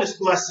some bonus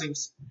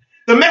blessings.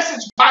 The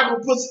Message Bible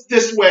puts it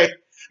this way: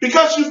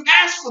 because you've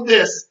asked for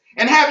this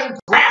and haven't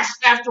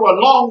grasped after a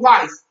long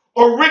life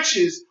or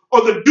riches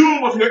or the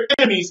doom of your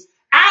enemies,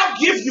 I'll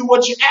give you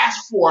what you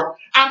asked for.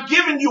 I'm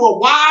giving you a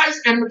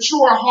wise and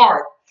mature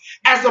heart.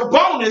 As a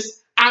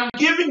bonus, I'm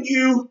giving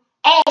you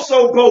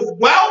also both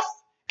wealth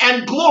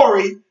and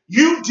glory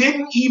you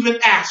didn't even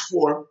ask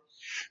for.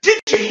 Did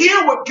you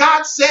hear what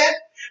God said?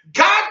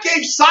 God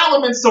gave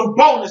Solomon some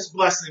bonus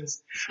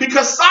blessings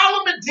because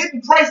Solomon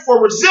didn't pray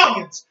for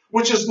resilience,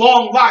 which is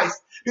long life,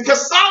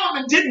 because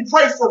Solomon didn't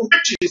pray for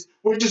riches,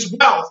 which is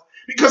wealth,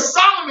 because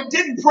Solomon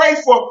didn't pray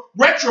for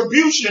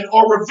retribution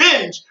or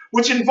revenge,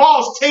 which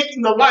involves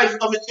taking the life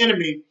of an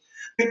enemy.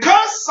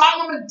 Because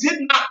Solomon did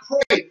not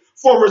pray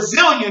for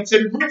resilience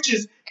and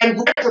riches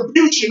and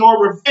retribution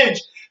or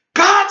revenge,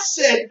 God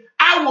said,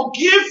 I will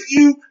give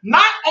you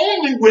not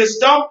only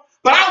wisdom,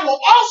 but I will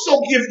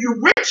also give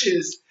you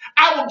riches.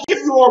 I will give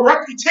you a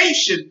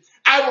reputation.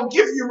 I will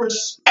give you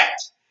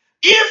respect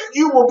if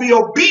you will be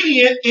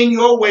obedient in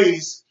your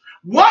ways.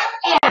 What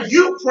are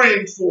you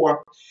praying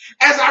for?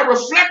 As I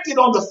reflected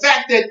on the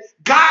fact that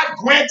God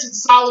granted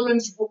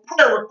Solomon's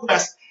prayer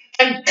request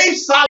and gave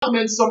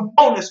Solomon some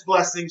bonus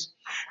blessings,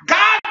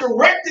 God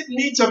directed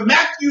me to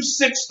Matthew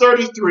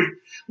 6:33,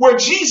 where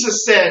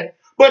Jesus said,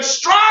 but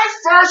strive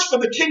first for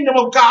the kingdom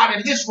of God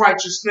and his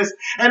righteousness,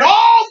 and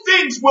all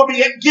things will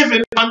be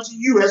given unto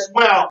you as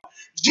well.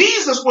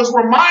 Jesus was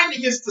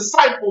reminding his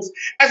disciples,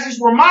 as he's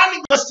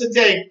reminding us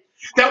today,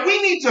 that we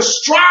need to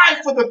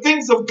strive for the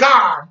things of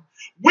God,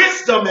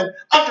 wisdom and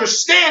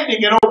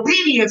understanding and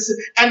obedience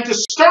and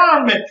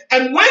discernment.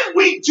 And when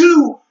we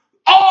do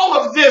all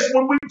of this,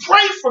 when we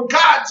pray for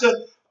God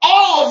to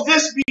all of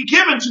this be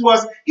given to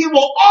us, he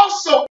will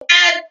also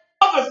add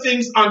other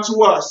things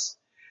unto us.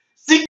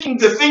 Seeking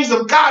the things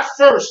of God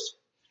first,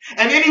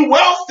 and any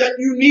wealth that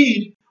you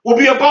need will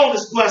be a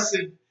bonus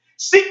blessing.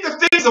 Seek the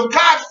things of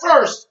God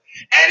first,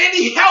 and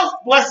any health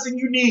blessing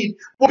you need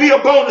will be a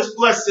bonus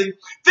blessing.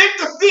 Think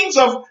the things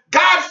of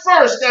God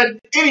first,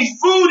 and any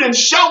food and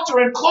shelter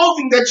and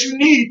clothing that you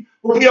need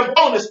will be a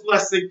bonus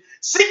blessing.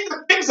 Seek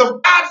the things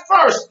of God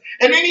first,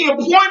 and any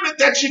employment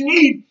that you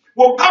need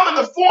will come in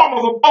the form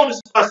of a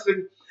bonus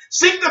blessing.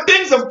 Seek the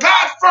things of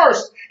God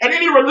first, and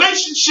any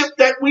relationship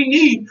that we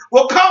need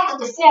will come in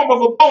the form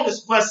of a bonus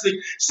blessing.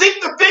 Seek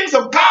the things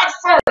of God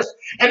first,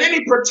 and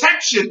any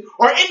protection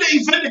or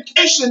any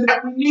vindication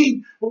that we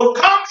need will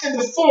come in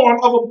the form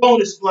of a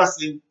bonus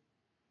blessing.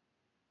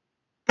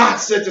 God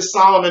said to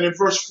Solomon in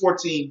verse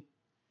 14,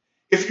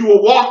 if you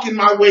will walk in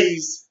my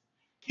ways,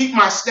 keep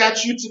my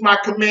statutes and my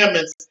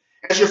commandments,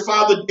 as your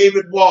father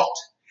David walked,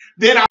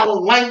 then I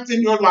will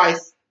lengthen your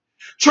life.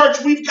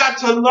 Church, we've got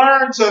to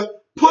learn to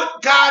put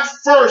God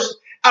first,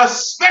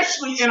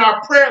 especially in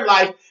our prayer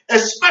life,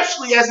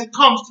 especially as it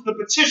comes to the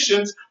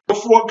petitions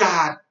before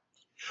God.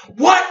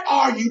 What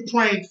are you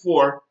praying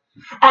for?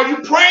 Are you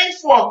praying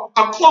for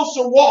a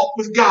closer walk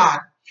with God?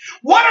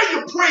 What are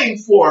you praying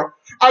for?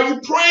 Are you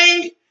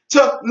praying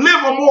to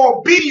live a more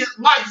obedient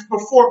life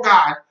before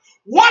God?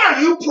 What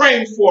are you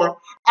praying for?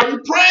 Are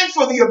you praying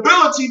for the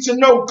ability to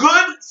know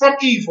good from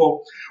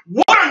evil?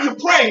 What are you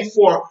praying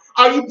for?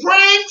 Are you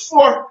praying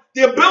for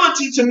the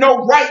ability to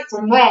know right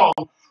from wrong?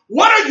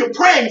 What are you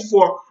praying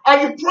for? Are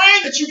you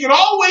praying that you can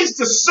always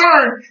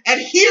discern and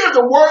hear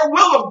the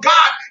will of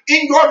God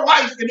in your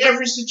life in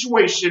every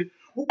situation?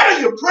 What are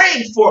you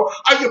praying for?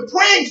 Are you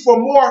praying for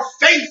more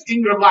faith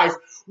in your life?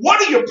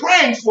 What are you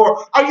praying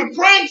for? Are you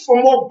praying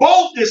for more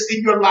boldness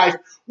in your life?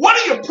 What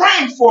are you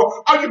praying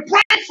for? Are you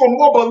praying for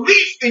more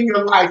belief in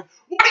your life?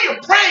 What are you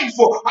praying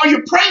for? Are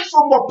you praying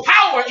for more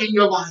power in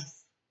your life?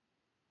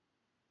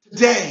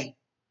 Today,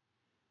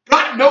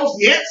 God knows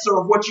the answer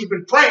of what you've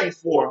been praying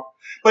for,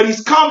 but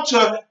he's come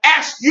to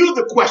ask you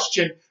the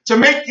question, to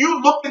make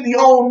you look in the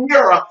old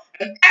mirror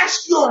and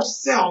ask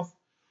yourself,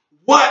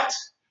 what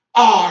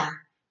are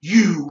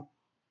you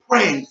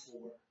praying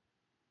for?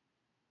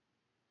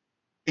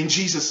 In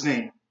Jesus'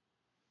 name,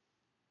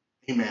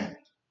 amen.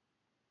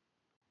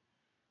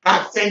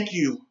 God, thank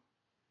you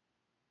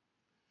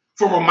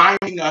for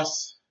reminding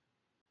us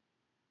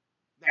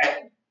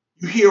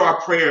You hear our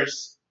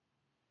prayers,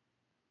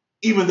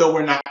 even though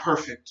we're not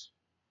perfect.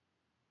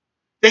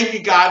 Thank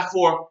you, God,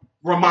 for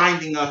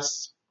reminding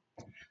us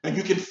that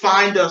you can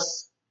find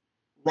us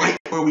right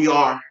where we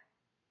are.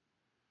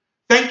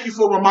 Thank you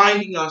for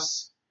reminding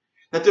us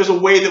that there's a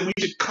way that we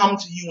should come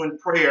to you in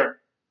prayer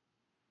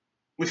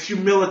with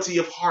humility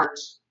of heart.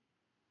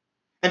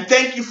 And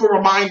thank you for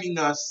reminding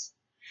us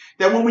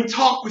that when we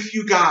talk with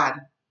you, God,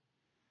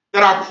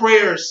 that our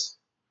prayers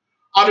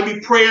ought to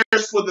be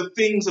prayers for the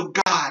things of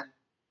God,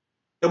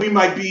 that we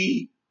might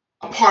be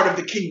a part of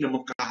the kingdom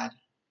of God.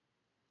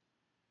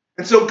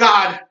 And so,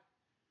 God,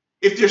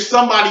 if there's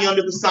somebody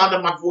under the sound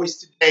of my voice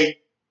today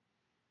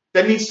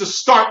that needs to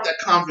start that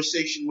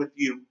conversation with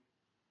you,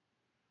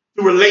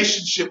 the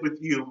relationship with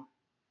you,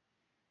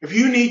 if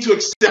you need to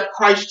accept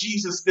Christ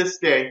Jesus this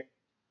day,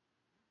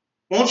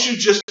 won't you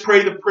just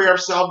pray the prayer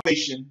of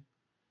salvation,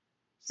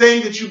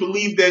 saying that you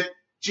believe that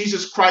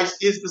Jesus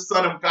Christ is the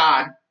Son of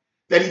God,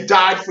 that he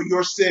died for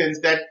your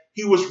sins, that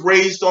he was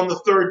raised on the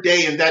third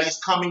day, and that he's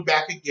coming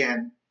back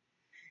again.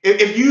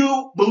 If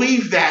you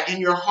believe that in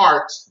your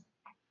heart,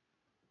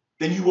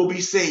 then you will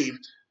be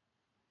saved.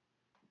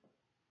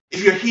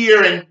 If you're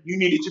here and you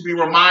needed to be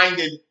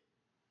reminded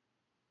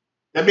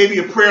that maybe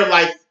your prayer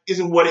life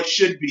isn't what it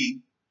should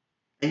be,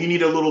 and you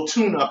need a little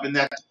tune-up in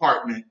that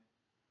department,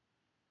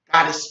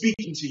 God is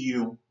speaking to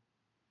you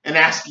and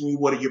asking you,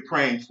 what are you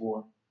praying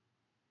for?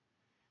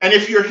 And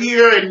if you're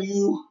here and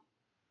you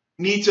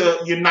need to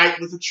unite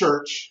with the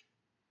church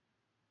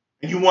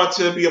and you want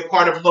to be a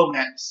part of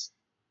Lomax,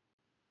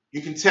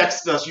 you can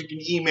text us, you can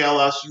email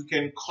us, you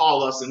can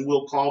call us, and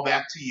we'll call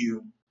back to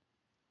you.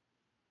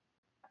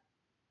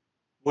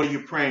 What are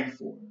you praying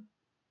for?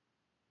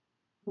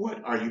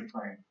 What are you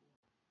praying for?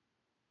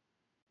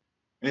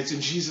 And it's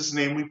in Jesus'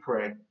 name we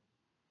pray.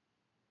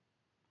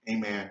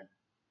 Amen.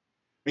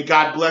 May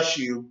God bless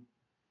you.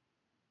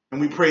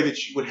 And we pray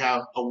that you would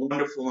have a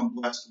wonderful and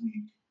blessed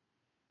week,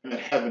 and that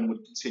heaven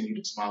would continue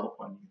to smile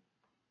upon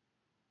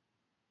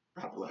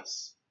you. God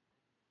bless.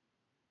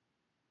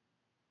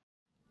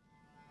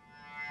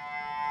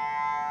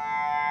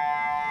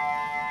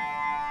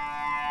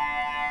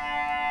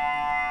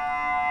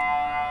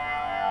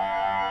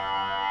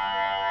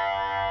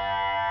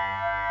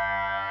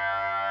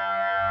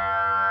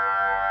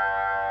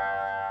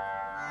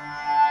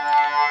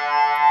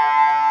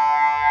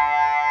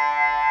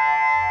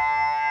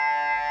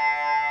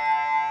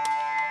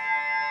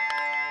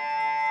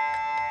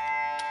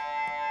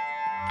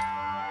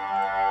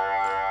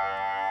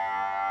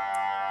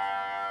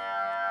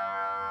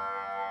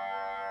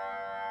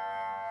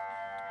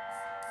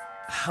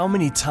 How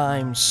many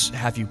times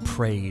have you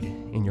prayed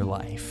in your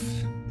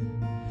life?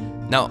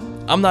 Now,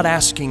 I'm not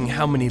asking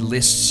how many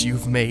lists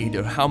you've made,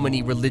 or how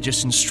many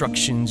religious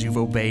instructions you've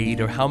obeyed,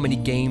 or how many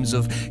games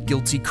of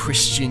guilty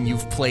Christian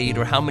you've played,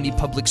 or how many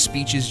public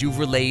speeches you've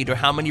relayed, or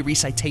how many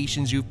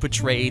recitations you've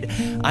portrayed.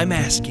 I'm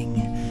asking,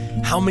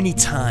 how many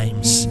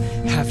times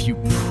have you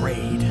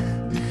prayed?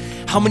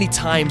 How many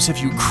times have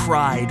you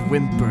cried,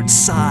 whimpered,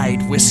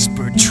 sighed,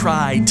 whispered,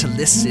 tried to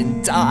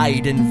listen,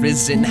 died and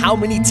risen? How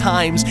many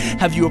times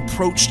have you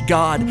approached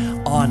God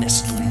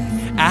honestly,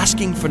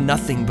 asking for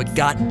nothing but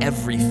got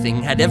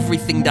everything, had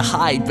everything to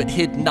hide but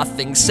hid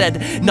nothing,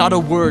 said not a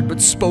word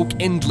but spoke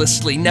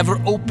endlessly, never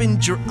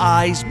opened your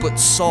eyes but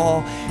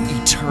saw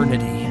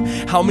eternity?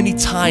 How many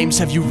times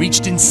have you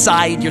reached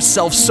inside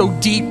yourself so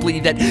deeply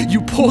that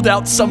you pulled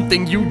out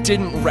something you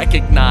didn't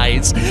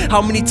recognize?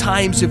 How many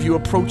times have you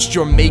approached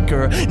your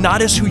Maker,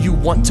 not as who you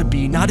want to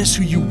be, not as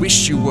who you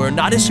wish you were,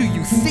 not as who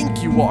you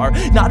think you are,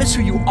 not as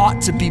who you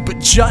ought to be, but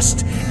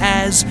just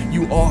as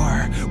you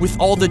are, with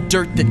all the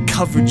dirt that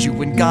covered you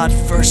when God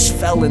first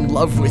fell in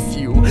love with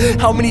you?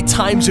 How many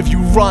times have you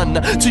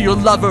run to your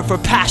lover for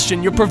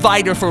passion, your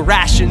provider for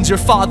rations, your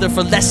father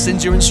for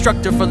lessons, your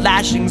instructor for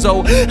lashings?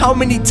 Oh, how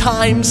many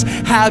times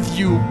have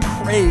you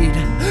prayed?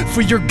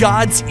 For your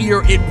God's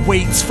ear it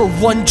waits for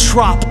one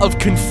drop of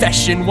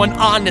confession, one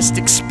honest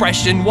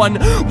expression, one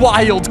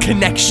wild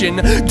connection.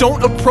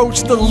 Don't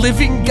approach the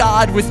living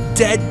God with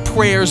dead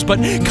prayers, but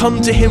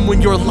come to him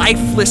when your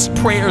lifeless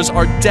prayers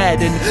are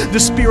dead and the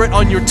Spirit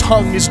on your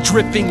tongue is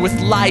dripping with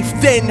life.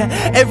 Then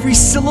every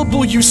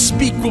syllable you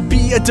speak will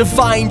be a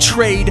divine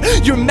trade.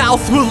 Your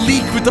mouth will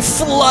leak with the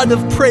flood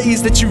of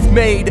praise that you've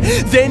made.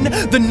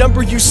 Then the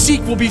number you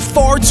seek will be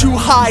far too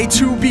high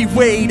to be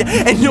weighed,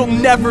 and you'll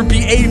never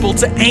be able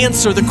to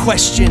answer the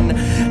question,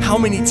 how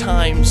many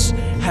times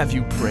have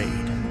you prayed?